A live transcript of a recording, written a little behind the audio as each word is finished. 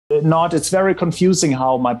not. It's very confusing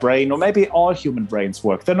how my brain, or maybe all human brains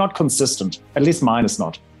work. They're not consistent. At least mine is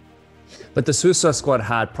not. But the Suicide Squad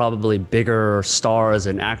had probably bigger stars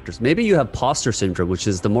and actors. Maybe you have imposter syndrome, which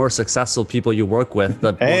is the more successful people you work with,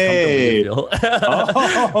 the more comfortable you feel.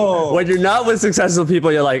 Oh. When you're not with successful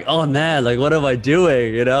people, you're like, oh man, like what am I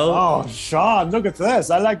doing? You know? Oh, Sean, look at this.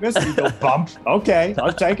 I like this. You go bump. Okay,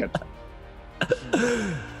 I'll take it.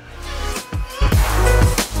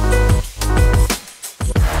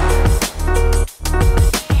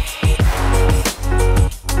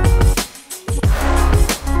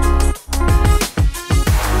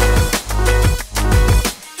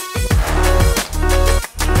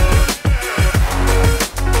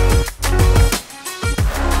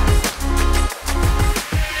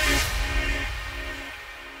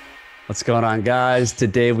 What's going on, guys?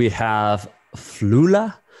 Today we have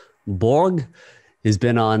Flula Borg. He's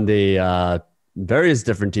been on the various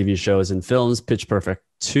different TV shows and films, Pitch Perfect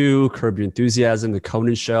 2, Curb Your Enthusiasm, The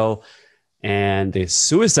Conan Show, and The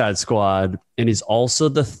Suicide Squad. And he's also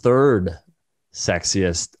the third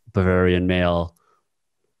sexiest Bavarian male.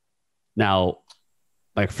 Now,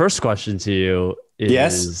 my first question to you is...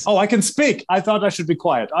 Yes? Oh, I can speak. I thought I should be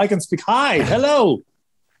quiet. I can speak. Hi, hello.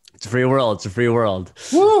 It's a free world. It's a free world.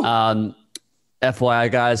 Woo.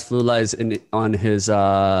 FYI, guys, Flula is on his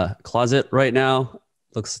closet right now.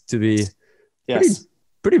 Looks to be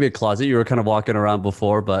pretty big closet. You were kind of walking around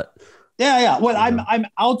before, but yeah. Well, I'm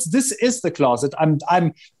out. This is the closet.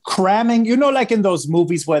 I'm cramming. You know, like in those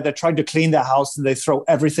movies where they're trying to clean their house and they throw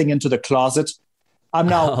everything into the closet.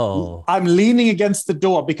 I'm leaning against the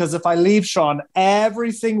door because if I leave, Sean,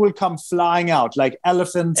 everything will come flying out, like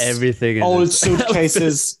elephants, everything, old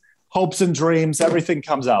suitcases. Hopes and dreams, everything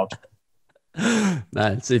comes out.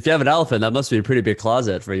 Man, so if you have an elephant, that must be a pretty big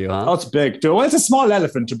closet for you, huh? Oh, it's big, too. Well, it's a small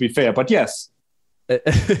elephant, to be fair, but yes.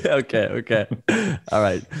 Okay. All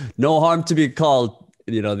right. No harm to be called,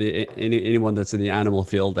 anyone that's in the animal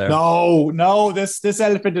field there. No, this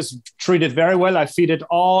elephant is treated very well. I feed it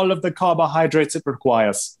all of the carbohydrates it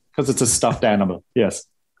requires because it's a stuffed animal. Yes.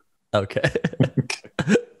 Okay.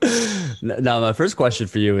 Now, my first question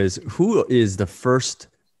for you is, who is the first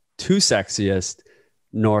two sexiest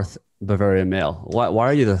North Bavarian male? Why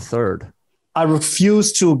are you the third? I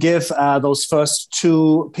refuse to give those first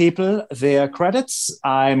two people their credits.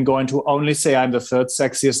 I'm going to only say I'm the third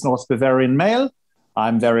sexiest North Bavarian male.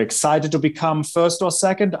 I'm very excited to become first or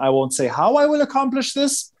second. I won't say how I will accomplish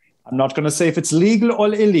this. I'm not going to say if it's legal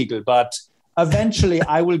or illegal, but eventually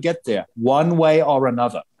I will get there one way or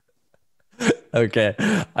another. Okay.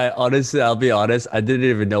 I'll be honest. I didn't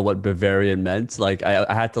even know what Bavarian meant. Like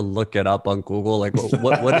I had to look it up on Google. Like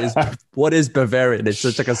what is Bavarian? It's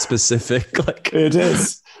such like a specific like. It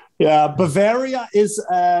is. Yeah. Bavaria is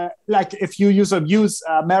like if you use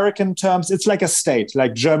American terms, it's like a state.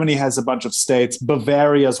 Like Germany has a bunch of states.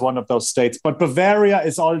 Bavaria is one of those states. But Bavaria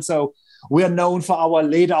is also, we are known for our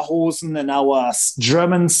Lederhosen and our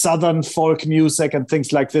German Southern folk music and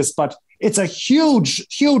things like this. But it's a huge,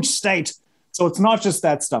 huge state. So it's not just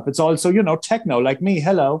that stuff. It's also, techno, like me.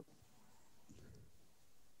 Hello.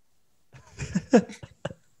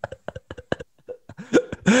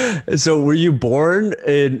 So were you born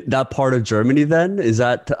in that part of Germany then? Is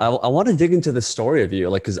that, I want to dig into the story of you,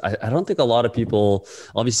 like, because I don't think a lot of people,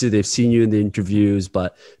 obviously they've seen you in the interviews,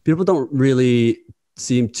 but people don't really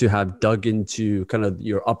seem to have dug into kind of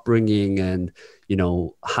your upbringing and,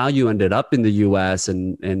 how you ended up in the US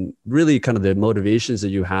and really kind of the motivations that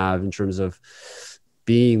you have in terms of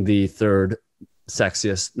being the third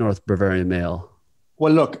sexiest North Bavarian male.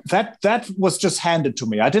 Well, look, that was just handed to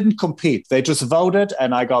me. I didn't compete. They just voted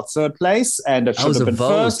and I got third place and it should have been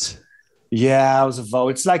first. Yeah, it was a vote.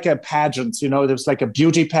 It's like a pageant, there's like a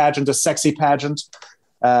beauty pageant, a sexy pageant.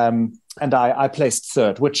 And I placed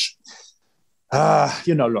third, which...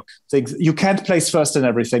 look, you can't place first in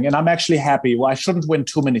everything. And I'm actually happy. Well, I shouldn't win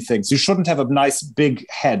too many things. You shouldn't have a nice big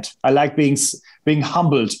head. I like being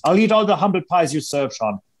humbled. I'll eat all the humble pies you serve,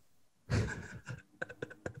 Sean.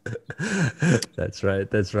 That's right.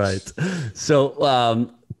 So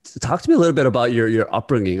talk to me a little bit about your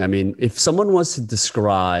upbringing. I mean, if someone wants to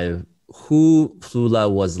describe who Flula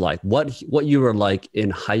was like, what you were like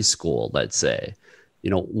in high school, let's say,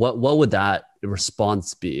 what would that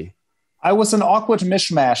response be? I was an awkward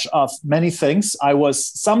mishmash of many things.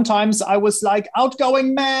 Sometimes I was like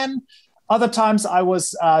outgoing man. Other times I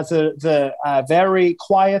was the very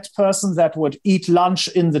quiet person that would eat lunch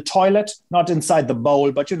in the toilet, not inside the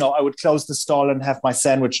bowl, but, I would close the stall and have my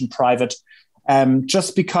sandwich in private.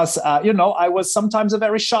 Just because, I was sometimes a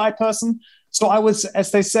very shy person. So I was,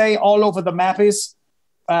 as they say, all over the mappies.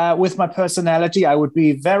 with my personality. I would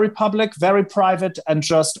be very public, very private, and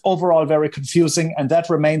just overall very confusing. And that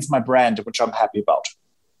remains my brand, which I'm happy about.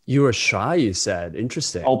 You were shy, you said.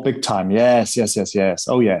 Interesting. Oh, big time. Yes.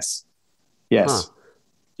 Oh, yes. Yes. Huh.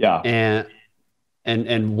 Yeah.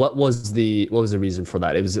 And what was the reason for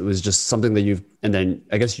that? It was just something that and then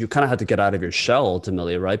I guess you kind of had to get out of your shell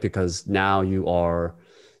ultimately, right? Because now you are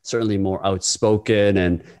certainly more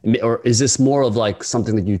outspoken, or is this more of like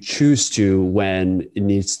something that you choose to when it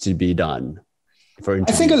needs to be done for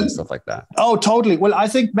interviews and stuff like that? Oh, totally. Well, I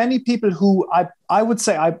think many people who I would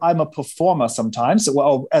say I'm a performer sometimes,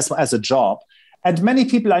 well, as a job, and many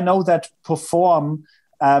people I know that perform.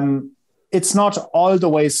 It's not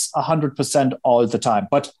always 100% all the time,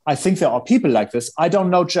 but I think there are people like this. I don't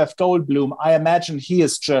know Jeff Goldblum. I imagine he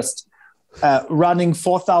is just running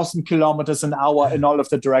 4,000 kilometers an hour in all of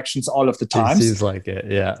the directions all of the time. It seems like it,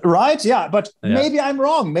 yeah. Right, yeah. But maybe I'm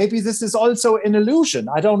wrong. Maybe this is also an illusion.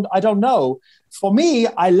 I don't know. For me,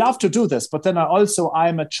 I love to do this, but then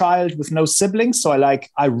I'm a child with no siblings, so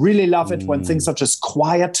I really love it when things are just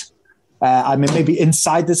quiet. I'm maybe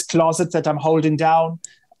inside this closet that I'm holding down.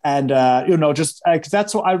 And, just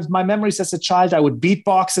that's what my memories as a child, I would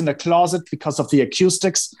beatbox in the closet because of the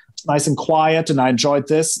acoustics. It's nice and quiet. And I enjoyed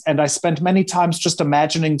this. And I spent many times just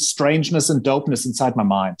imagining strangeness and dopeness inside my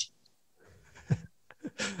mind.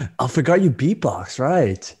 I forgot you beatbox,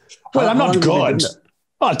 right? Well, I'm not good.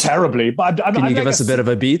 Not terribly. But Can you give us a bit of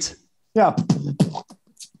a beat? Yeah.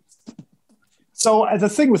 So the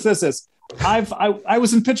thing with this is I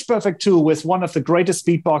was in Pitch Perfect 2 with one of the greatest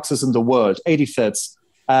beatboxers in the world, 80 Fitz.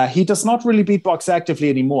 He does not really beatbox actively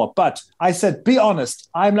anymore, but I said, be honest,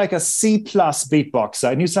 I'm like a C+ beatboxer.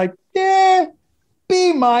 And he's like, yeah,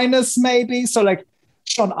 B- maybe. So like,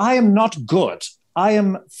 Sean, I am not good. I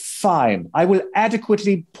am fine. I will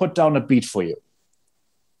adequately put down a beat for you.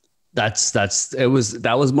 That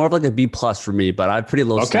was more of like a B+ for me, but I have pretty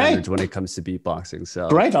low standards when it comes to beatboxing. So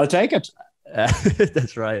great, I'll take it.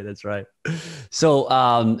 That's right. So,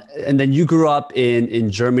 and then you grew up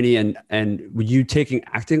in Germany, and were you taking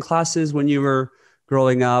acting classes when you were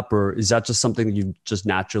growing up, or is that just something you just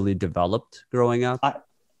naturally developed growing up?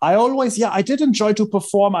 I always, I did enjoy to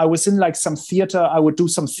perform. I was in like some theater. I would do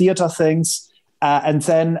some theater things. And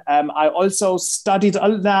then I also studied,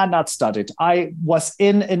 not studied. I was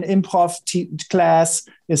in an improv class,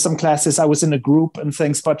 in some classes. I was in a group and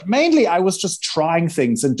things, but mainly I was just trying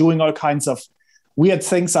things and doing all kinds of weird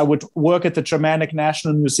things. I would work at the Germanic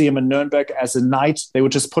National Museum in Nuremberg as a knight. They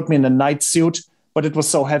would just put me in a knight suit, but it was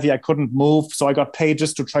so heavy I couldn't move. So I got paid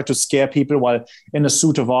just to try to scare people while in a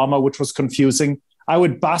suit of armor, which was confusing. I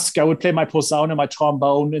would busk. I would play my posaune and my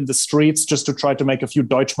trombone in the streets just to try to make a few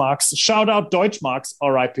Deutschmarks. Shout out Deutschmarks,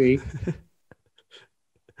 R.I.P.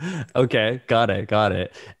 Okay, got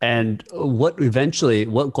it. And what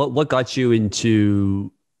got you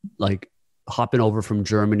into like hopping over from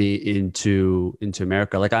Germany into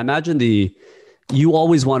America? Like I imagine you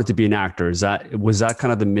always wanted to be an actor. Was that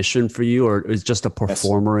kind of the mission for you, or is just a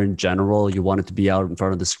performer in general? You wanted to be out in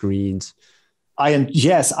front of the screens? My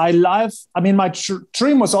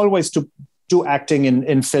dream was always to do acting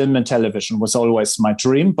in film and television was always my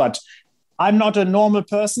dream, but I'm not a normal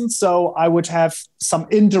person. So I would have some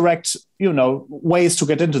indirect, ways to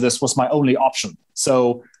get into this was my only option.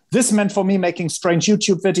 So this meant for me making strange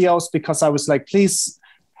YouTube videos because I was like, please,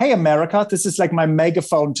 hey, America, this is like my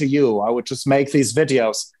megaphone to you. I would just make these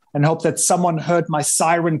videos and hope that someone heard my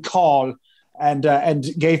siren call and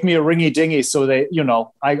gave me a ringy dingy so they,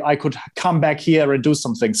 I could come back here and do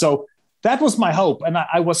something. So that was my hope. And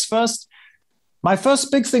my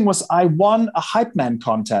first big thing was I won a Hype Man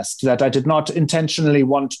contest that I did not intentionally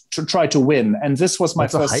want to try to win. And this was my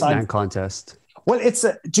first Hype Man contest. Well,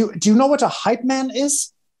 do you know what a Hype Man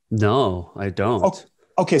is? No, I don't.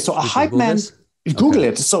 Okay. So a Hype Man, Google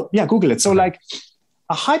it. So yeah, Google it. So like,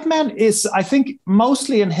 a hype man is, I think,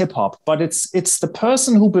 mostly in hip hop, but it's the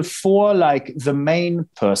person who before like the main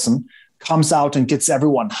person comes out and gets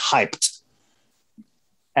everyone hyped.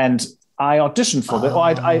 And I auditioned for that.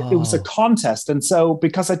 It was a contest. And so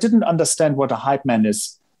because I didn't understand what a hype man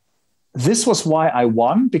is, this was why I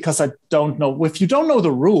won, because I don't know. If you don't know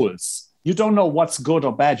the rules, you don't know what's good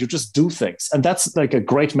or bad. You just do things. And that's like a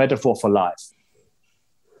great metaphor for life.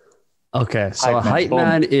 Okay. So a hype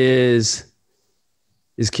man is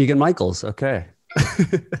Keegan Michaels. Okay.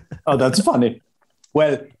 Oh, that's funny.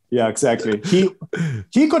 Well, yeah, exactly.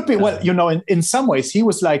 He could be, well, in some ways, he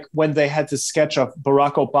was like when they had this sketch of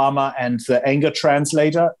Barack Obama and the anger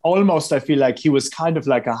translator, almost I feel like he was kind of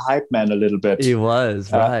like a hype man a little bit. He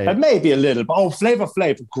was, right. And maybe a little. Oh, Flavor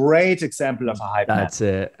Flav, great example of a hype man. That's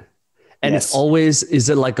it. And Yes. it's always, is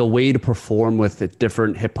it like a way to perform with the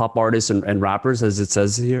different hip hop artists and rappers as it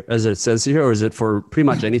says here, or is it for pretty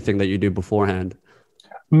much anything that you do beforehand?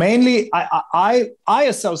 Mainly, I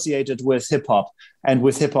associate it with hip hop and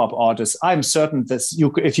with hip hop artists. I'm certain this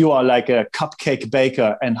if you are like a cupcake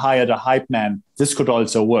baker and hired a hype man, this could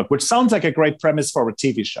also work, which sounds like a great premise for a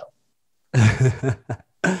TV show.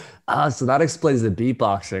 So that explains the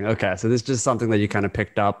beatboxing. Okay, so this is just something that you kind of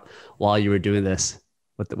picked up while you were doing this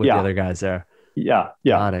with the other guys there. Yeah.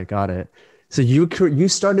 Got it. So you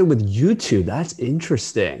started with YouTube. That's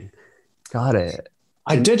interesting. Got it.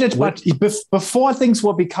 I did it, but before things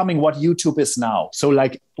were becoming what YouTube is now. So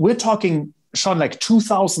like we're talking, Sean, like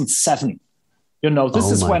 2007.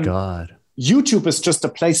 This is when YouTube is just a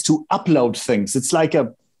place to upload things. It's like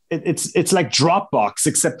it's like Dropbox,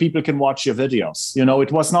 except people can watch your videos.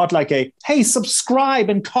 It was not like hey, subscribe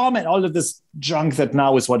and comment, all of this junk that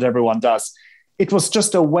now is what everyone does. It was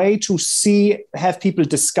just a way to have people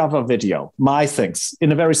discover video, my things,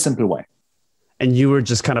 in a very simple way. And you were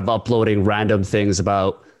just kind of uploading random things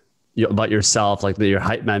about yourself, like your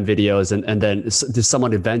hype man videos. And then did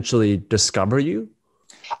someone eventually discover you?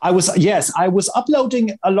 I was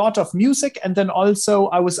uploading a lot of music. And then also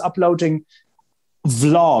I was uploading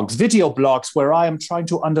video blogs where I am trying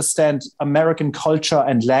to understand American culture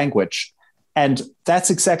and language. And that's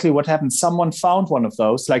exactly what happened. Someone found one of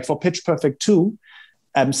those, like for Pitch Perfect 2.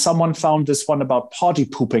 Someone found this one about party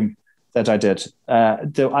pooping that I did.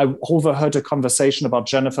 I overheard a conversation about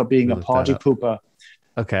Jennifer being a party pooper.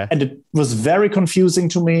 Okay. And it was very confusing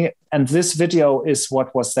to me. And this video is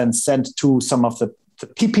what was then sent to some of the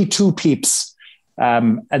PP2 peeps.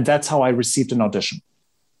 And that's how I received an audition.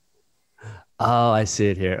 Oh, I see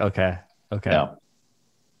it here. Okay. Yeah.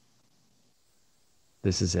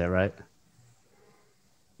 This is it, right?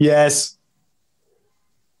 Yes.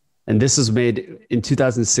 And this was made in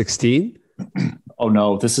 2016? Oh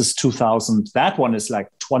no, this is 2000. That one is like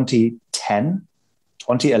 2010,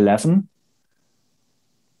 2011.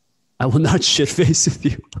 I will not shit face with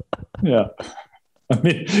you. Yeah.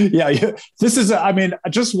 This is,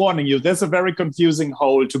 just warning you, there's a very confusing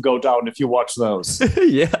hole to go down if you watch those.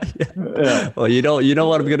 Yeah. Well, you know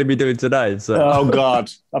what I'm going to be doing tonight. So. Oh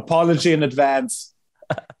God, apology in advance.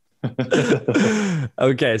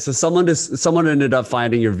 Okay, so someone ended up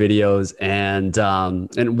finding your videos, and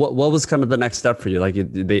what was kind of the next step for you? Like,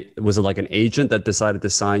 was it like an agent that decided to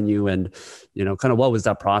sign you, and kind of what was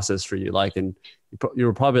that process for you like? And you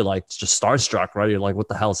were probably like just starstruck, right? You're like, what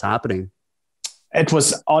the hell's happening? It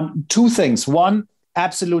was on two things. One,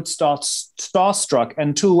 absolute starstruck,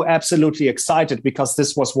 and two, absolutely excited, because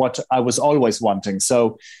this was what I was always wanting.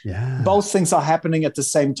 So both things are happening at the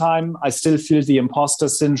same time. I still feel the imposter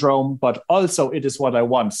syndrome, but also it is what I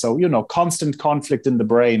want. So, constant conflict in the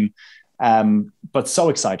brain, but so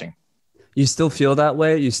exciting. You still feel that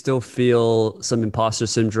way? You still feel some imposter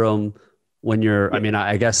syndrome when you're,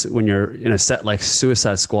 I guess when you're in a set like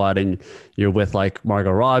Suicide Squad and you're with like Margot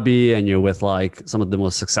Robbie and you're with like some of the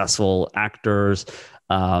most successful actors,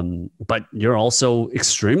 but you're also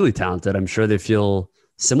extremely talented. I'm sure they feel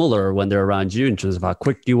similar when they're around you in terms of how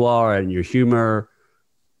quick you are and your humor.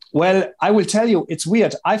 Well, I will tell you, it's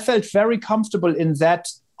weird. I felt very comfortable in that,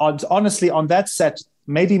 honestly, on that set,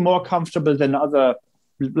 maybe more comfortable than other,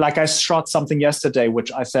 like I shot something yesterday,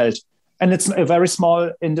 which I felt, and it's a very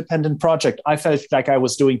small independent project, I felt like I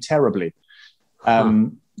was doing terribly.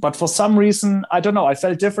 But for some reason, I don't know, I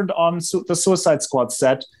felt different on the Suicide Squad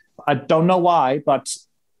set. I don't know why, but,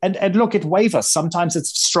 and look, it wavers. Sometimes it's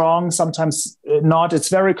strong, sometimes not. It's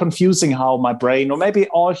very confusing how my brain, or maybe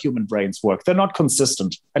all human brains work. They're not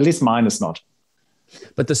consistent. At least mine is not.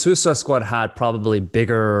 But the Suicide Squad had probably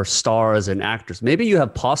bigger stars and actors. Maybe you have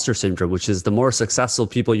imposter syndrome, which is the more successful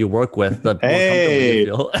people you work with, the more comfortable you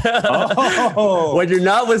feel. Oh. When you're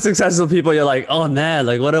not with successful people, you're like, oh man,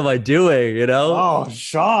 like what am I doing? Oh,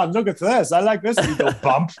 Sean, look at this. I like this. You go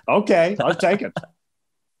bump. Okay, I'll take it.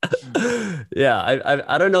 Yeah,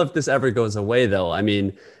 I don't know if this ever goes away though. I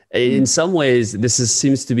mean, in some ways,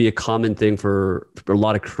 seems to be a common thing for a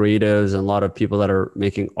lot of creatives and a lot of people that are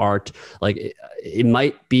making art. Like it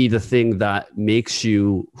might be the thing that makes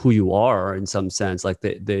you who you are in some sense, like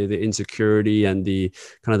the insecurity and the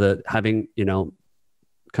kind of the having,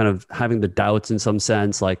 kind of having the doubts in some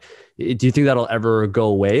sense. Like, do you think that'll ever go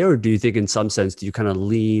away? Or do you think in some sense, do you kind of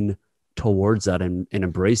lean towards that and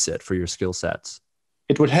embrace it for your skill sets?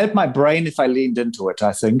 It would help my brain if I leaned into it,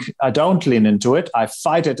 I think. I don't lean into it. I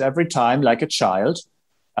fight it every time like a child.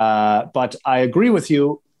 But I agree with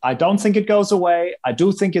you. I don't think it goes away. I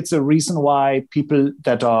do think it's a reason why people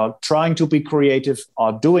that are trying to be creative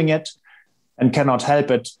are doing it and cannot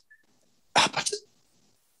help it. But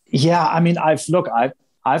Yeah, I mean,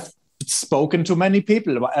 I've spoken to many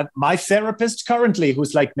people. My therapist currently,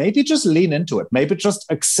 who's like, maybe just lean into it. Maybe just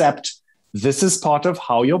accept this is part of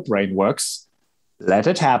how your brain works. Let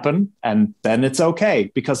it happen, and then it's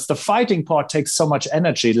okay. Because the fighting part takes so much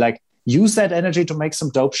energy. Like, use that energy to make some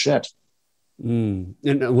dope shit. And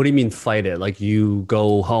what do you mean fight it? Like you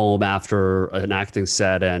go home after an acting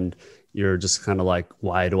set and you're just kind of like,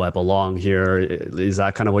 why do I belong here? Is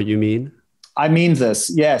that kind of what you mean? I mean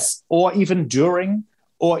this, yes. Or even during,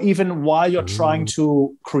 or even while you're trying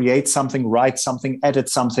to create something, write something, edit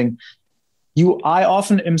something. I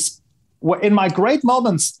often am, in my great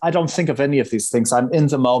moments, I don't think of any of these things. I'm in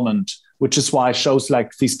the moment, which is why shows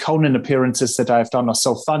like these Conan appearances that I've done are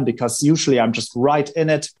so fun, because usually I'm just right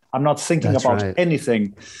in it. I'm not thinking about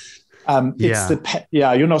anything.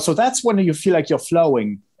 So that's when you feel like you're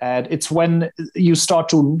flowing. And it's when you start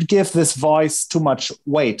to give this voice too much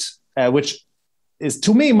weight, which is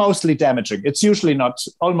to me mostly damaging. It's usually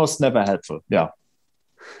almost never helpful. Yeah.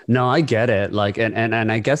 No, I get it. Like, and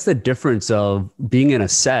I guess the difference of being in a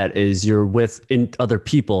set is you're with other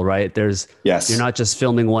people, right? You're not just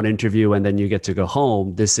filming one interview and then you get to go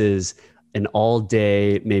home. This is an all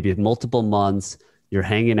day, maybe multiple months. You're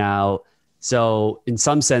hanging out. So in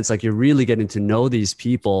some sense, like you're really getting to know these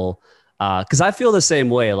people. Cause I feel the same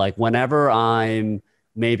way. Like whenever I'm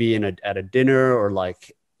maybe at a dinner or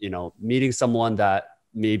like, meeting someone that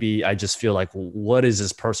maybe I just feel like, what is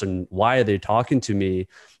this person? Why are they talking to me?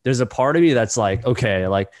 There's a part of me that's like, okay,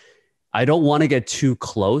 like I don't want to get too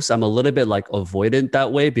close. I'm a little bit like avoidant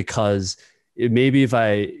that way because maybe if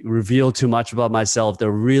I reveal too much about myself, they'll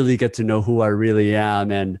really get to know who I really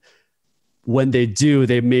am. And when they do,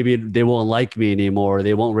 they won't like me anymore.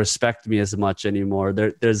 They won't respect me as much anymore.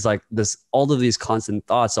 There's like all of these constant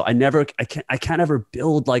thoughts. So I can't ever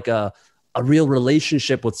build like a real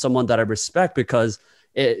relationship with someone that I respect because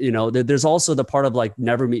there's also the part of like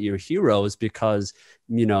never meet your heroes because,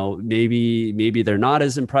 maybe they're not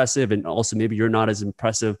as impressive. And also maybe you're not as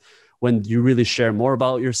impressive when you really share more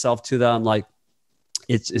about yourself to them. Like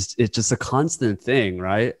it's just a constant thing,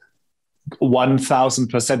 right?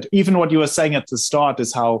 1000%. Even what you were saying at the start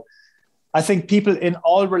is how I think people in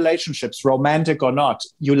all relationships, romantic or not,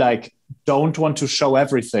 you like don't want to show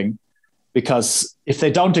everything because if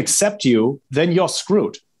they don't accept you, then you're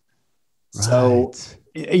screwed. Right. So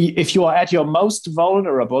if you are at your most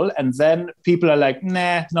vulnerable and then people are like,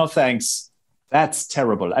 nah, no thanks, that's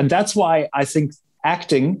terrible. And that's why I think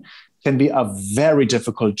acting can be a very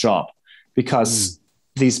difficult job because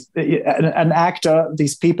an actor,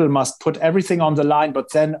 these people must put everything on the line,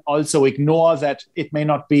 but then also ignore that it may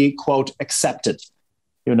not be, quote, accepted.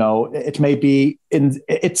 It may be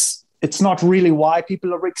it's not really why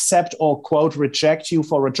people accept or, quote, reject you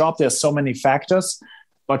for a job. There's so many factors.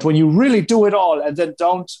 But when you really do it all and then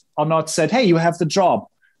not said, hey, you have the job,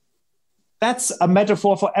 that's a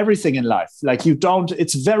metaphor for everything in life. Like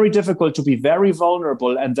it's very difficult to be very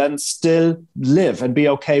vulnerable and then still live and be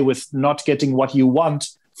okay with not getting what you want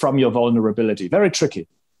from your vulnerability. Very tricky.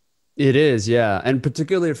 It is, yeah. And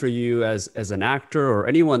particularly for you as an actor or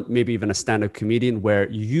anyone, maybe even a stand-up comedian where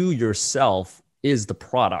you yourself is the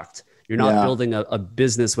product. You're not building a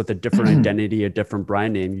business with a different identity, a different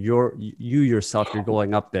brand name. You yourself, you're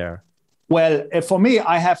going up there. Well, for me,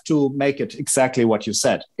 I have to make it exactly what you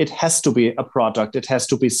said. It has to be a product. It has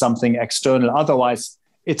to be something external. Otherwise,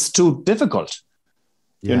 it's too difficult.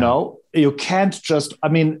 Yeah. You can't just,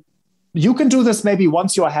 you can do this maybe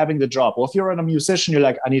once you're having the job. Or if you're a musician, you're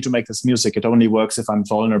like, I need to make this music. It only works if I'm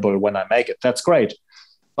vulnerable when I make it. That's great.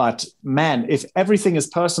 But man, if everything is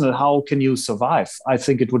personal, how can you survive? I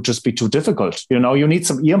think it would just be too difficult. You need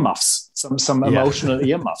some earmuffs, some emotional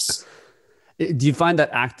earmuffs. Do you find that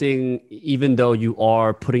acting, even though you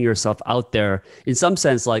are putting yourself out there, in some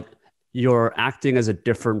sense, like you're acting as a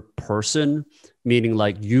different person, meaning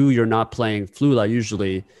like you're not playing Flula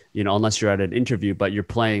usually, unless you're at an interview, but you're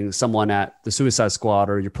playing someone at the Suicide Squad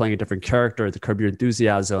or you're playing a different character at the Curb Your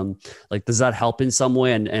Enthusiasm. Like, does that help in some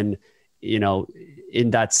way? And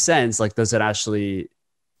in that sense, like, is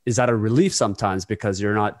that a relief sometimes because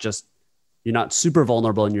you're not super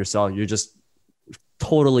vulnerable in yourself. You're just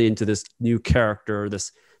totally into this new character,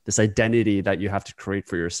 this identity that you have to create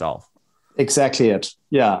for yourself. Exactly it.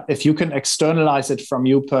 Yeah. If you can externalize it from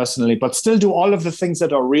you personally, but still do all of the things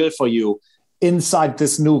that are real for you inside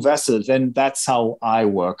this new vessel, then that's how I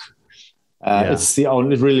work. It's the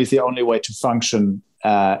only way to function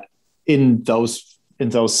in those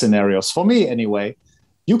scenarios. For me, anyway.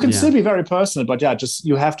 You can still be very personal, but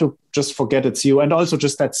you have to just forget it's you. And also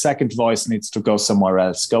just that second voice needs to go somewhere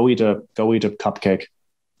else. Go eat a cupcake.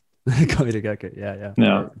 Okay. Yeah.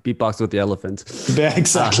 Or beatbox with the elephant. Yeah,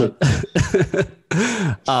 exactly.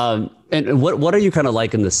 And what are you kind of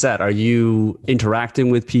like in the set? Are you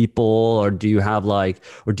interacting with people, or do you have or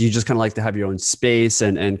do you just kind of like to have your own space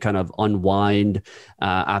and kind of unwind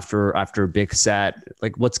after a big set?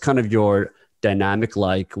 Like, what's kind of your dynamic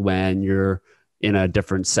like when you're in a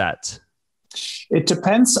different set? It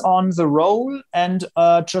depends on the role and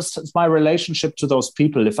just my relationship to those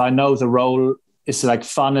people. If I know the role is like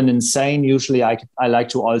fun and insane, usually I like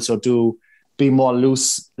to also be more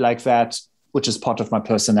loose like that, which is part of my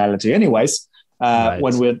personality anyways. Right.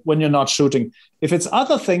 When you're not shooting, if it's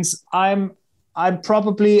other things, I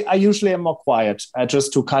usually am more quiet,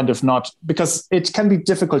 just to kind of not, because it can be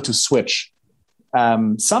difficult to switch.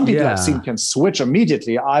 Some people I've seen can switch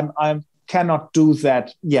immediately. I cannot do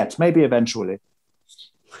that yet. Maybe eventually.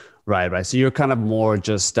 Right. So you're kind of more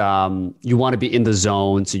just you want to be in the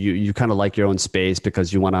zone. So you kind of like your own space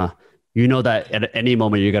because you want to, that at any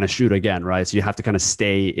moment you're going to shoot again, right? So you have to kind of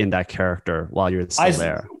stay in that character while you're still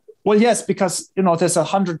there. Well, yes, because there's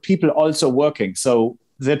 100 people also working, so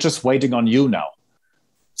they're just waiting on you now.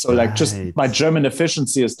 So like, just my German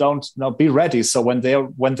efficiency is be ready. So when they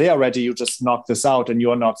are ready, you just knock this out, and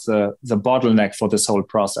you're not the bottleneck for this whole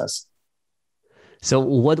process. So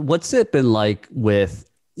what's it been like with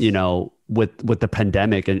with the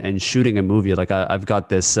pandemic and shooting a movie? Like I've got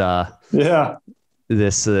this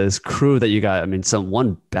this crew that you got. I mean,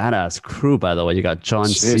 one badass crew, by the way. You got John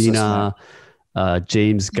Cena,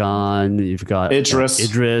 James Gunn. You've got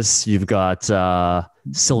Idris. You've got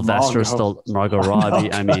Sylvester Margot Robbie.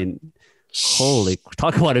 No, I mean,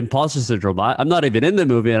 talk about imposter syndrome. I'm not even in the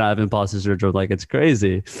movie and I have imposter syndrome. Like, it's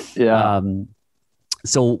crazy. Yeah.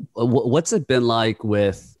 So what's it been like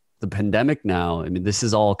with the pandemic now? I mean, this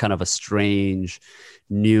is all kind of a strange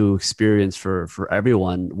new experience for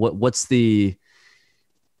everyone. What's been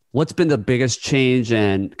the biggest change,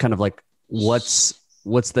 and kind of like what's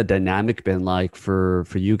the dynamic been like for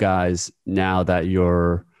you guys now that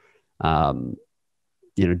you're doing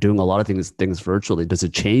a lot of things virtually? Does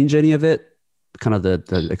it change any of it, kind of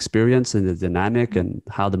the experience and the dynamic and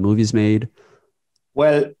how the movie's made?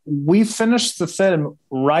 Well, we finished the film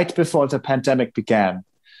right before the pandemic began.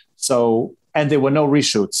 And there were no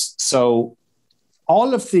reshoots. So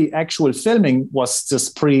all of the actual filming was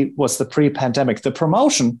the pre-pandemic. The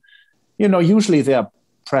promotion, usually there are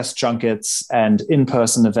press junkets and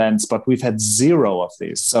in-person events, but we've had zero of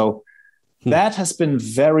these. So that has been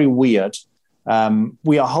very weird.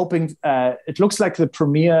 We are hoping, it looks like the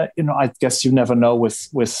premiere, I guess you never know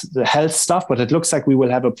with the health stuff, but it looks like we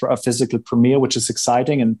will have a physical premiere, which is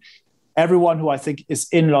exciting. And everyone who I think is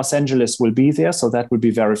in Los Angeles will be there. So that will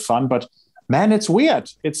be very fun. But man, it's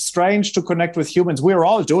weird. It's strange to connect with humans. We're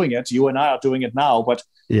all doing it. You and I are doing it now. But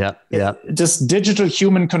this digital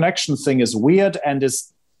human connection thing is weird, and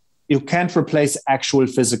you can't replace actual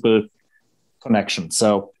physical connection.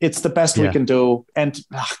 So it's the best we can do. And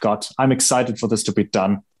God, I'm excited for this to be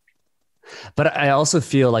done. But I also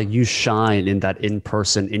feel like you shine in that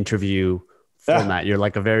in-person interview format. You're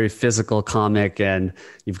like a very physical comic, and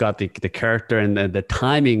you've got the character, and the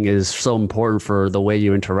timing is so important for the way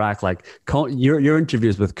you interact. Like your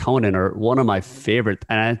interviews with Conan are one of my favorite,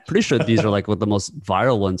 and I'm pretty sure these are like one of the most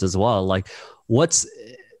viral ones as well. Like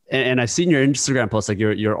and I've seen your Instagram posts, like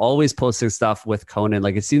you're always posting stuff with Conan.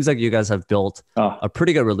 Like, it seems like you guys have built a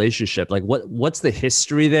pretty good relationship. Like what's the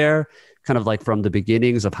history there? Kind of like from the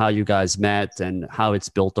beginnings of how you guys met and how it's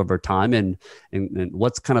built over time, and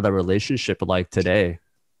what's kind of the relationship like today?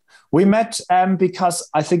 We met because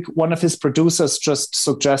I think one of his producers just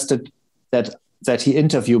suggested that he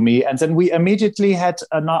interview me, and then we immediately had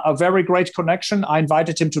a very great connection. I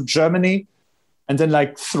invited him to Germany, and then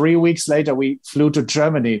like 3 weeks later we flew to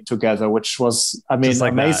Germany together, which was,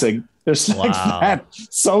 amazing. It's like that,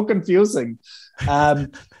 so confusing.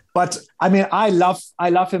 But I mean, I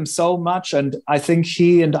love him so much, and I think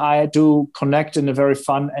he and I do connect in a very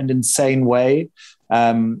fun and insane way.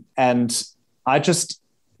 And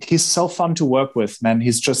he's so fun to work with, man.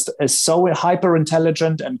 He's just so hyper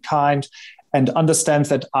intelligent and kind, and understands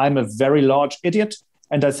that I'm a very large idiot.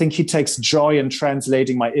 And I think he takes joy in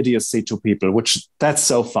translating my idiocy to people, that's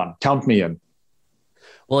so fun. Count me in.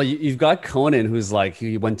 Well, you've got Conan, who's like,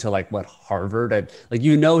 he went to Harvard, and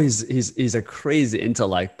he's a crazy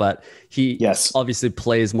intellect, but he obviously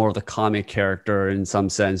plays more of the comic character in some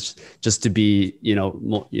sense, just to be,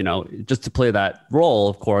 just to play that role,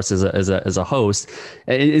 of course, as a host.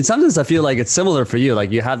 And in some sense, I feel like it's similar for you.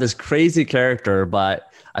 Like, you have this crazy character,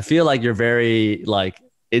 but I feel like you're very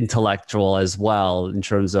intellectual as well in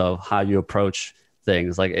terms of how you approach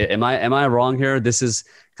things. Like, am I wrong here? This is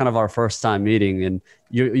kind of our first time meeting, and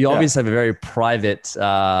you obviously have a very private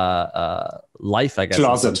life, I guess,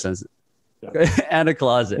 closet. in some sense. Yeah. And a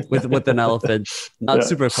closet with an elephant, not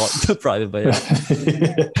super private, but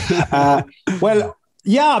yeah. Well,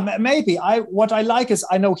 yeah, maybe. What I like is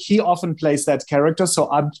I know he often plays that character, so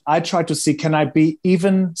I try to see, can I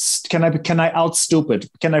out stupid?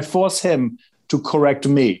 Can I force him to correct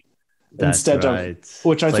me instead of,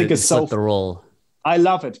 which I think is so the role. I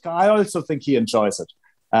love it. I also think he enjoys it.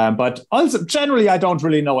 But also, generally, I don't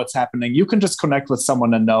really know what's happening. You can just connect with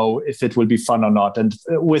someone and know if it will be fun or not. And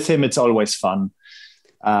with him, it's always fun.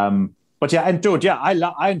 But yeah, and dude, yeah,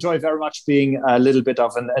 I enjoy very much being a little bit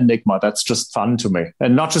of an enigma. That's just fun to me.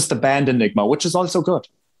 And not just the band Enigma, which is also good.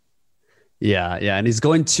 Yeah. And he's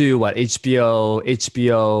going to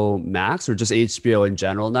HBO Max, or just HBO in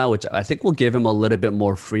general now, which I think will give him a little bit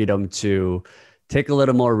more freedom to take a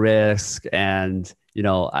little more risk. And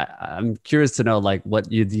I'm curious to know like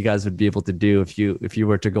what you guys would be able to do if you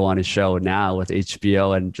were to go on a show now with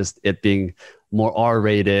HBO and just it being more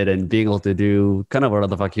R-rated and being able to do kind of whatever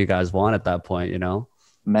the fuck you guys want at that point,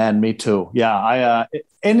 Man, me too. Yeah,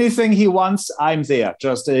 anything he wants, I'm there.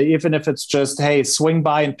 Just even if it's just, hey, swing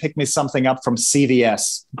by and pick me something up from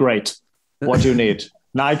CVS. Great. What do you need?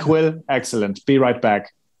 NyQuil? Excellent. Be right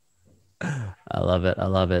back. I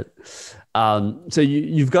love it. So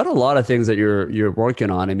you've got a lot of things that you're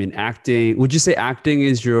working on. I mean, acting. Would you say acting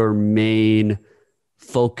is your main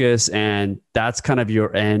focus, and that's kind of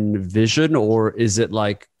your end vision, or is it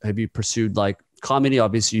like, have you pursued like comedy?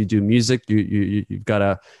 Obviously, you do music. You've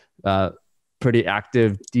got a pretty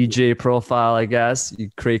active DJ profile, I guess. You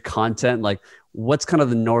create content. Like, what's kind of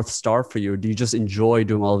the North Star for you? Or do you just enjoy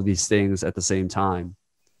doing all of these things at the same time?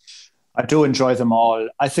 I do enjoy them all.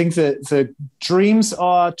 I think the dreams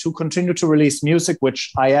are to continue to release music,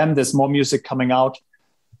 which I am. There's more music coming out.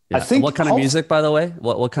 Yeah. I think. What kind of music, by the way?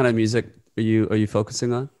 What kind of music are you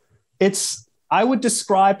focusing on? I would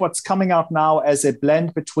describe what's coming out now as a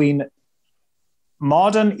blend between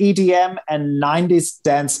modern EDM and 90s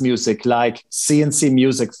dance music, like CNC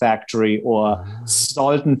Music Factory or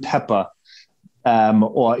Salt and Pepper,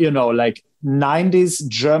 or like 90s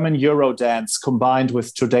German Eurodance combined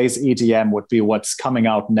with today's EDM would be what's coming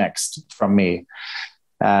out next from me.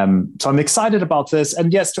 So I'm excited about this.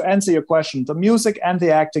 And yes, to answer your question, the music and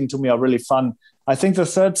the acting to me are really fun. I think the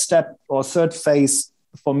third step or third phase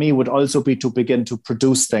for me would also be to begin to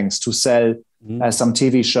produce things, to sell some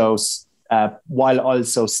TV shows, while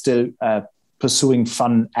also still pursuing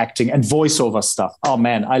fun acting and voiceover stuff. Oh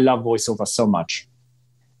man, I love voiceover so much.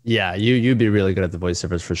 Yeah, you'd be really good at the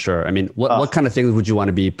voiceovers for sure. I mean, what kind of things would you want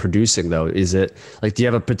to be producing though? Is it like, do you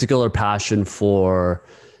have a particular passion for,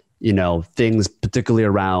 things particularly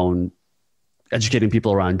around educating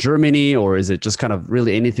people around Germany, or is it just kind of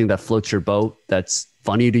really anything that floats your boat that's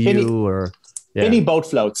funny to you? Any boat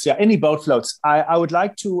floats. Yeah, any boat floats. I would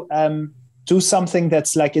like to do something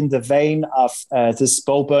that's like in the vein of this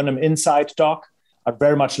Bo Burnham Inside doc. I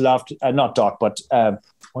very much loved, not doc, but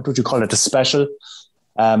what would you call it? A special.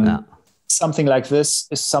 Something like this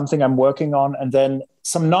is something I'm working on. And then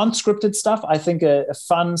some non-scripted stuff. I think a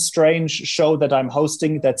fun, strange show that I'm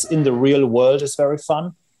hosting that's in the real world is very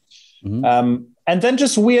fun. Mm-hmm. And then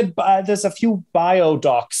just weird, there's a few bio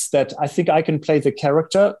docs that I think I can play the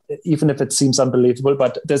character, even if it seems unbelievable,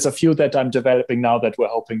 but there's a few that I'm developing now that we're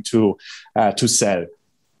hoping to sell.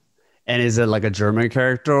 And is it like a German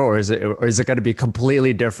character, or is it going to be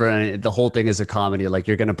completely different? The whole thing is a comedy, like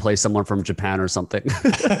you're going to play someone from Japan or something.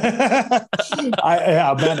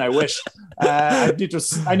 I wish. I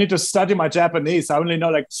need to study my Japanese. I only know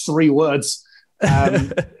like 3 words.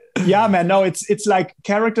 Yeah, man. No, it's like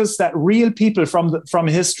characters that real people from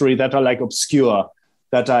history that are like obscure,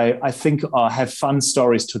 that I think have fun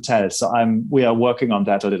stories to tell. So we are working on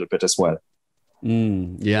that a little bit as well.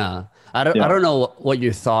 Yeah. I don't know what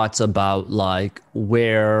your thoughts about like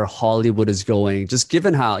where Hollywood is going, just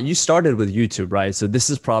given how you started with YouTube, right? So this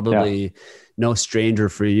is probably no stranger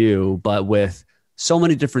for you, but with so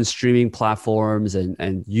many different streaming platforms and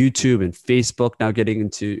YouTube and Facebook now getting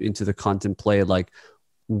into the content play, like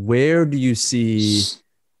where do you see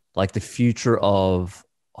like the future of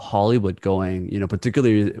Hollywood going,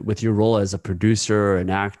 particularly with your role as a producer, an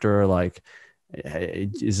actor, like,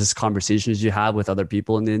 is this conversations you have with other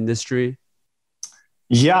people in the industry?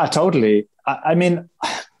 Yeah, totally. I mean,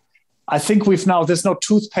 I think there's no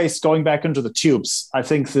toothpaste going back into the tubes. I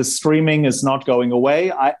think the streaming is not going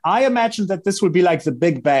away. I imagine that this will be like the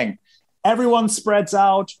Big Bang. Everyone spreads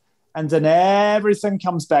out and then everything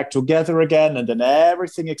comes back together again and then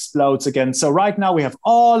everything explodes again. So right now we have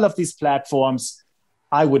all of these platforms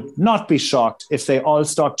I would not be shocked if they all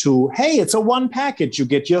start to, hey, it's a one package. You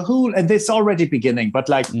get your Hulu, and it's already beginning, but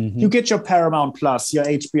like you get your Paramount Plus, your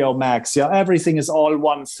HBO Max, your everything is all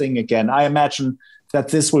one thing again. I imagine that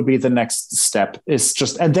this will be the next step. It's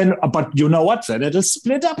just, and then, but you know what? Then it'll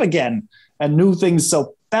split up again and new things.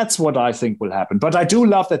 So that's what I think will happen. But I do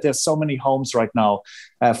love that there's so many homes right now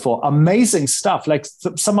for amazing stuff, like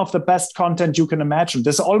some of the best content you can imagine.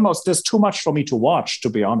 There's too much for me to watch, to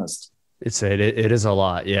be honest. It is a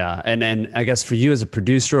lot. Yeah. And I guess for you as a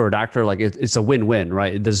producer or an actor, like it's a win-win,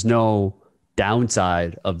 right? There's no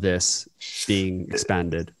downside of this being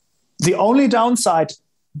expanded. The only downside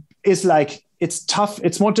is like, it's tough.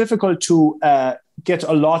 It's more difficult to get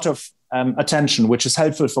a lot of attention, which is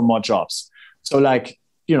helpful for more jobs. So like,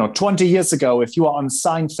 20 years ago, if you were on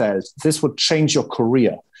Seinfeld, this would change your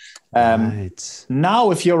career. Right.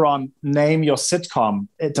 Now, if you're on Name Your Sitcom,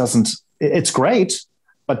 it's great,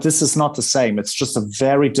 but this is not the same. It's just a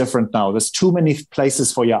very different now. There's too many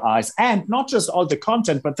places for your eyes, and not just all the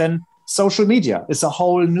content, but then social media is a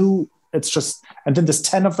whole new, and then there's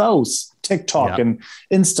 10 of those, TikTok and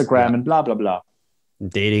Instagram and blah, blah, blah.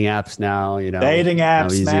 Dating apps now, dating apps, how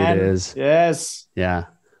easy man. It is. Yes. Yeah.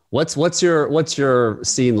 What's your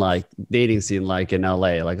scene like, dating scene like in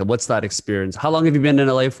LA? Like, what's that experience? How long have you been in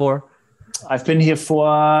LA for? I've been here for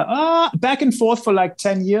back and forth for like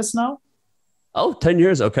 10 years now. Oh, 10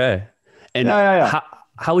 years. Okay. And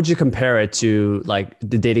how would you compare it to like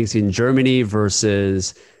the dating scene in Germany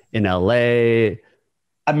versus in LA?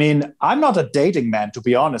 I mean, I'm not a dating man, to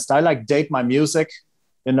be honest. I like date my music.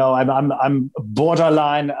 I'm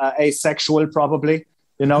borderline asexual probably.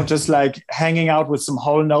 Just like hanging out with some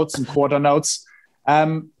whole notes and quarter notes.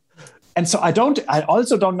 And so I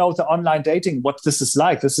also don't know the online dating, what this is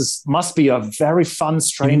like. Must be a very fun,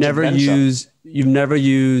 strange adventure. You've never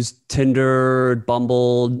used Tinder,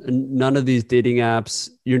 Bumble, none of these dating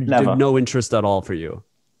apps. You've no interest at all for you.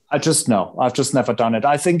 I've just never done it.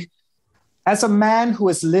 I think as a man who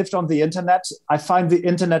has lived on the internet, I find the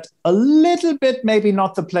internet a little bit, maybe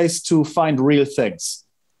not the place to find real things.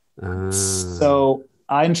 So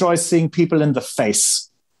I enjoy seeing people in the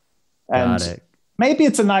face. And maybe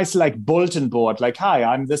it's a nice like bulletin board, like, hi,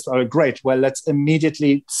 I'm this. Oh, great. Well, let's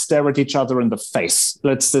immediately stare at each other in the face.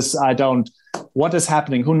 What is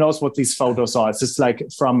happening? Who knows what these photos are? It's just like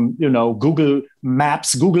from, Google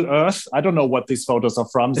Maps, Google Earth. I don't know what these photos are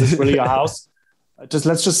from. Is this really your house?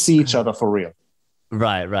 Let's just see each other for real.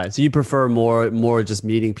 Right. So you prefer more just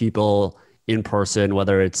meeting people in person,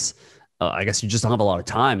 whether it's, I guess you just don't have a lot of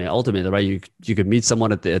time. Ultimately, right? You could meet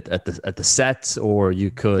someone at the set, or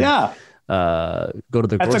you could go to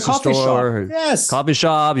the grocery store, coffee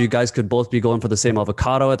shop. You guys could both be going for the same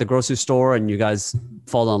avocado at the grocery store, and you guys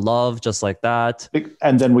fall in love just like that.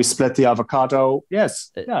 And then we split the avocado.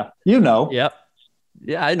 Yes, yeah, Yep.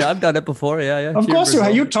 Yeah, I know. I've done it before. Yeah. Of course you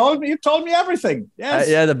have. You told me everything. Yes.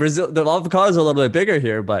 The avocados are a little bit bigger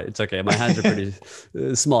here, but it's okay. My hands are pretty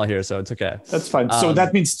small here, so it's okay. That's fine. So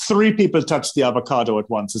that means 3 people touched the avocado at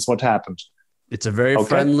once is what happened. It's a very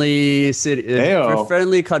friendly city, very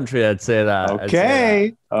friendly country. I'd say that.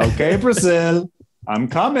 Okay, Brazil, I'm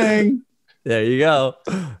coming. There you go.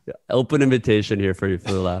 Open invitation here for you,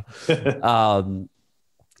 Flula.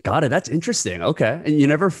 Got it. That's interesting. Okay. And you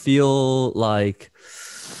never feel like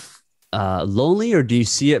lonely, or do you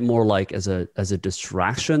see it more like as a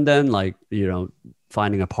distraction then? Like,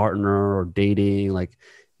 finding a partner or dating, like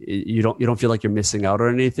you don't feel like you're missing out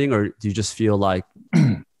on anything, or do you just feel like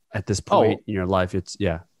at this point in your life,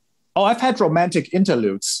 I've had romantic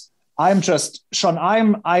interludes. I'm just, Sean,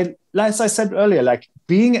 as I said earlier, like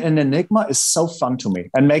being an enigma is so fun to me,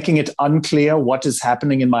 and making it unclear what is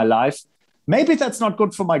happening in my life. Maybe that's not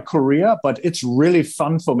good for my career, but it's really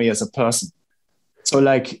fun for me as a person. So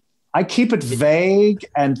like I keep it vague,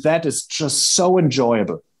 and that is just so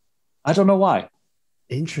enjoyable. I don't know why.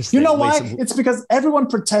 Interesting. You know why? It's because everyone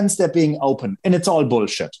pretends they're being open, and it's all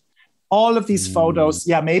bullshit. All of these photos,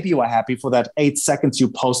 maybe you are happy for that 8 seconds you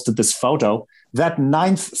posted this photo. That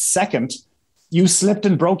 9th second, you slipped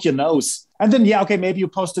and broke your nose. And then, maybe you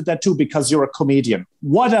posted that too because you're a comedian.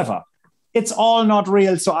 Whatever. It's all not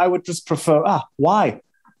real. So I would just prefer, why?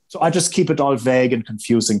 So I just keep it all vague and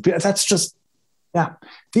confusing. That's just,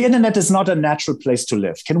 the internet is not a natural place to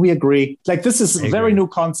live. Can we agree? Like this is a very new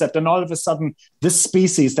concept. And all of a sudden, this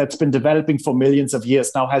species that's been developing for millions of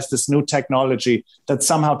years now has this new technology that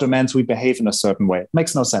somehow demands we behave in a certain way. It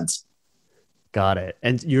makes no sense. Got it.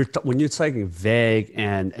 And when you're talking vague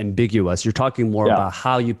and ambiguous, you're talking more about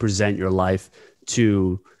how you present your life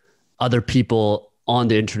to other people on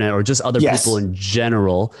the internet, or just other people in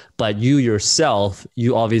general. But you yourself,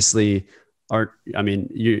 you obviously aren't, I mean,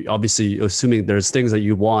 you obviously assuming there's things that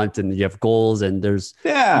you want and you have goals and there's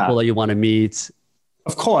people that you want to meet.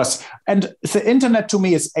 Of course. And the internet to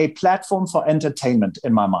me is a platform for entertainment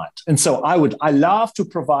in my mind. And so I love to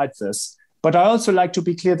provide this, but I also like to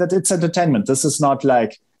be clear that it's entertainment. This is not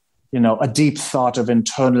like, a deep thought of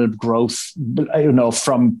internal growth,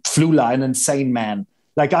 from Flula, an insane man.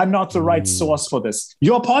 Like, I'm not the right source for this.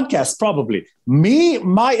 Your podcast, probably.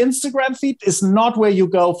 My Instagram feed is not where you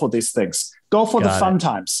go for these things. Go for the fun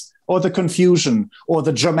times or the confusion or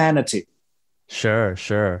the Germanity.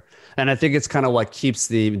 Sure. And I think it's kind of what keeps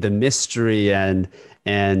the mystery and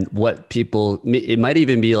what people, it might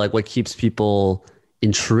even be like what keeps people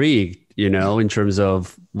intrigued, in terms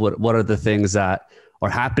of what are the things that are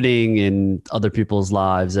happening in other people's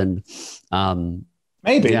lives. And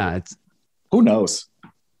maybe, who knows?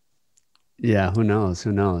 Yeah. Who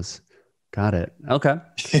knows? Got it. Okay.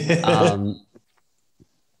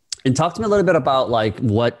 And talk to me a little bit about like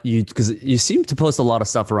because you seem to post a lot of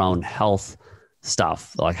stuff around health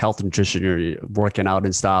stuff, like health nutrition, you're working out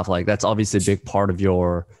and stuff. Like that's obviously a big part of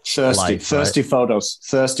your thirsty photos,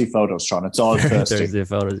 Sean. It's all thirsty. Thirsty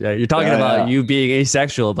photos. Yeah, you're talking about you being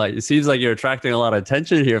asexual, but it seems like you're attracting a lot of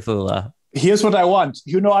attention here, Flula. Here's what I want.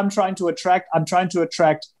 I'm trying to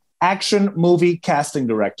attract action movie casting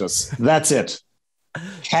directors. That's it.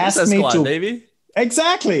 Cast me to baby.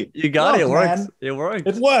 Exactly. You got it. It worked.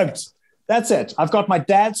 It worked. That's it. I've got my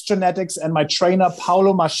dad's genetics and my trainer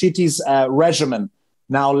Paolo Maschitti's regimen.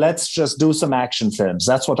 Now let's just do some action films.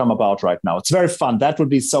 That's what I'm about right now. It's very fun. That would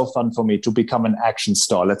be so fun for me to become an action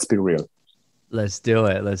star. Let's be real. Let's do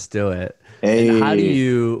it. Hey.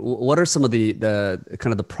 And what are some of the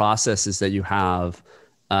kind of the processes that you have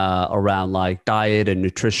around like diet and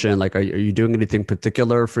nutrition? Like, are you doing anything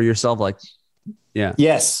particular for yourself? Like, yeah.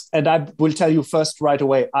 Yes. And I will tell you first right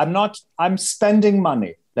away, I'm spending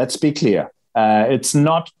money. Let's be clear. It's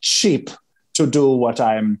not cheap to do what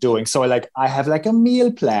I'm doing. So I have like a meal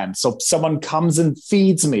plan. So someone comes and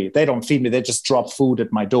feeds me. They don't feed me. They just drop food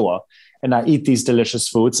at my door and I eat these delicious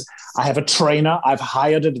foods. I have a trainer. I've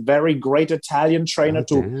hired a very great Italian trainer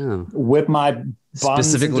to whip my buns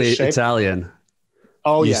specifically into shape. Italian.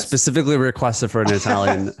 Oh, you yes. Specifically requested for an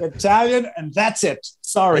Italian. Italian, and that's it.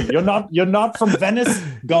 Sorry, you're not from Venice.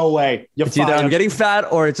 Go away. You're either I'm getting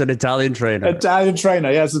fat or it's an Italian trainer. Italian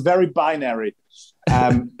trainer. Yes, it's very binary.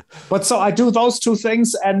 But so I do those two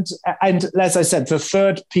things, and as I said, the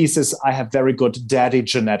third piece is I have very good daddy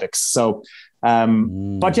genetics. So,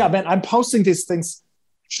 but yeah, man, I'm posting these things.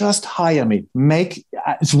 Just hire me.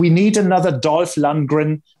 We need another Dolph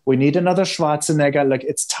Lundgren. We need another Schwarzenegger. Like,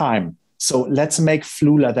 it's time. So let's make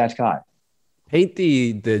Flula that guy. Paint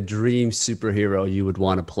the dream superhero you would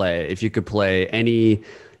want to play. If you could play any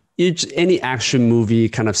action movie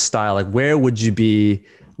kind of style, like where would you be?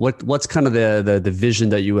 What's kind of the vision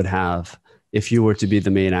that you would have if you were to be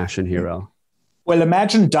the main action hero? Well,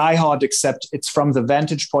 imagine Die Hard, except it's from the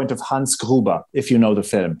vantage point of Hans Gruber, if you know the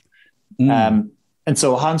film. And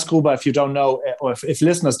so Hans Gruber, if you don't know, or if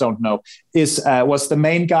listeners don't know, was the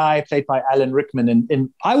main guy played by Alan Rickman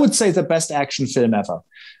in I would say the best action film ever.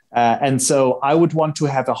 And so I would want to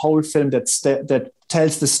have a whole film that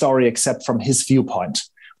tells the story except from his viewpoint,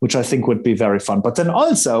 which I think would be very fun. But then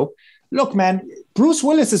also, look, man, Bruce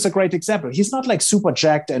Willis is a great example. He's not like super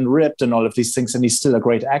jacked and ripped and all of these things, and he's still a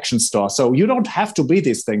great action star. So you don't have to be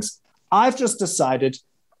these things. I've just decided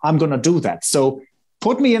I'm going to do that. So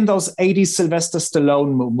put me in those 80s Sylvester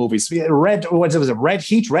Stallone movies. Red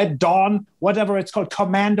Heat, Red Dawn, whatever it's called,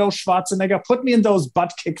 Commando, Schwarzenegger. Put me in those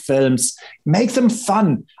butt kick films. Make them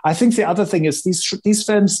fun. I think the other thing is these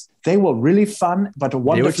films, they were really fun, but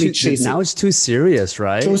wonderfully cheesy. Now it's too serious,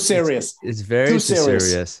 right? Too serious. It's very too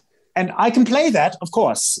serious. And I can play that, of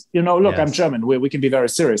course. Look, yes. I'm German. We can be very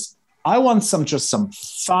serious. I want some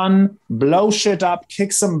fun, blow shit up,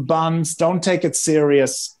 kick some buns, don't take it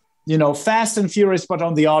serious. Fast and furious, but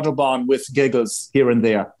on the Autobahn with giggles here and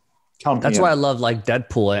there. That's why I love like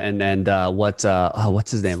Deadpool and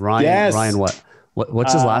what's his name? Ryan. Yes. Ryan.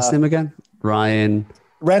 What's his last name again? Ryan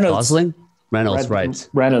Reynolds. Gosling. Reynolds, right?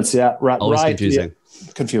 Reynolds, yeah. Always confusing.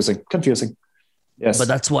 Yeah. Confusing. Yes. But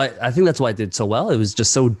that's why it did so well. It was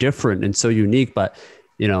just so different and so unique. But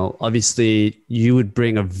obviously, you would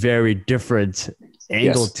bring a very different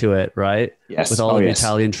angle to it, right? Yes. With all the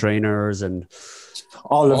Italian trainers and.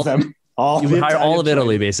 All of them. You would hire all of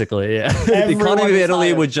Italy, basically. Yeah. The economy of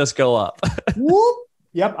Italy would just go up. Whoop.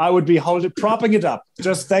 Yep. I would be propping it up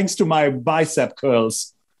just thanks to my bicep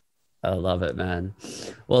curls. I love it, man.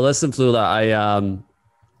 Well, listen, Flula,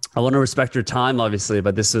 I want to respect your time, obviously,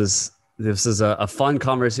 but this is a fun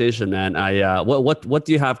conversation, man. What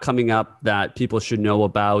do you have coming up that people should know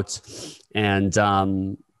about? And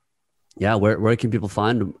yeah, where can people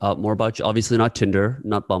find more about you? Obviously not Tinder,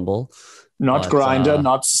 not Bumble. Not Grindr,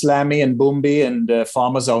 not Slammy and Boomby and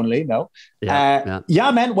Farmers Only. No. Yeah,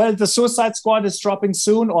 man. Well, the Suicide Squad is dropping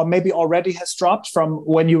soon, or maybe already has dropped from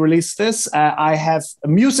when you release this. I have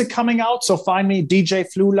music coming out, so find me, DJ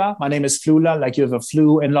Flula. My name is Flula, like you have a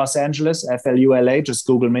flu in Los Angeles, Flula. Just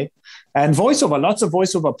Google me. And voiceover, lots of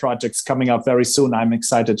voiceover projects coming out very soon. I'm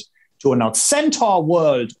excited to announce Centaur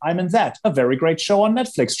World. I'm in that. A very great show on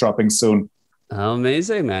Netflix dropping soon.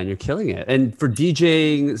 Amazing, man. You're killing it. And for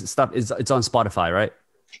DJing stuff, it's on Spotify, right?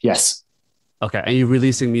 Yes. Okay. And you're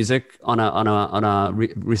releasing music on a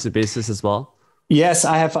recent basis as well? Yes,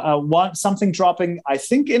 I have something dropping, I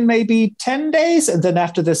think in maybe 10 days. And then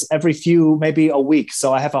after this, maybe a week.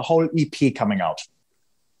 So I have a whole EP coming out.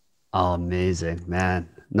 Oh, amazing, man.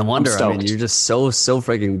 No wonder. I mean, you're just so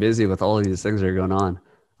freaking busy with all of these things that are going on.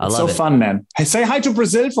 I love it. So fun, man. Hey, say hi to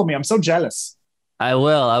Brazil for me. I'm so jealous. I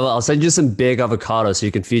will. I'll send you some big avocados so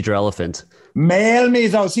you can feed your elephant. Mail me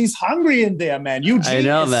those. He's hungry in there, man. Eugene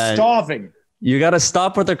is starving. You got to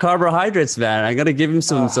stop with the carbohydrates, man. I'm going to give him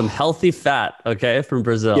some healthy fat, okay, from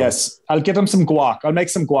Brazil. Yes. I'll give him some guac. I'll make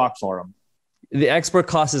some guac for him. The export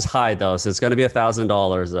cost is high, though, so it's going to be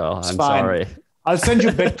 $1,000, though. I'm sorry. I'll send you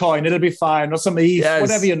Bitcoin. It'll be fine. Or some ETH,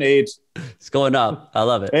 whatever you need. It's going up. I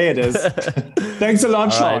love it. Hey, it is. Thanks a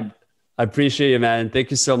lot, Sean. Right. I appreciate you, man.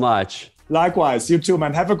 Thank you so much. Likewise. You too,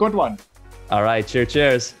 man. Have a good one. All right.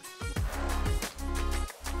 Cheers.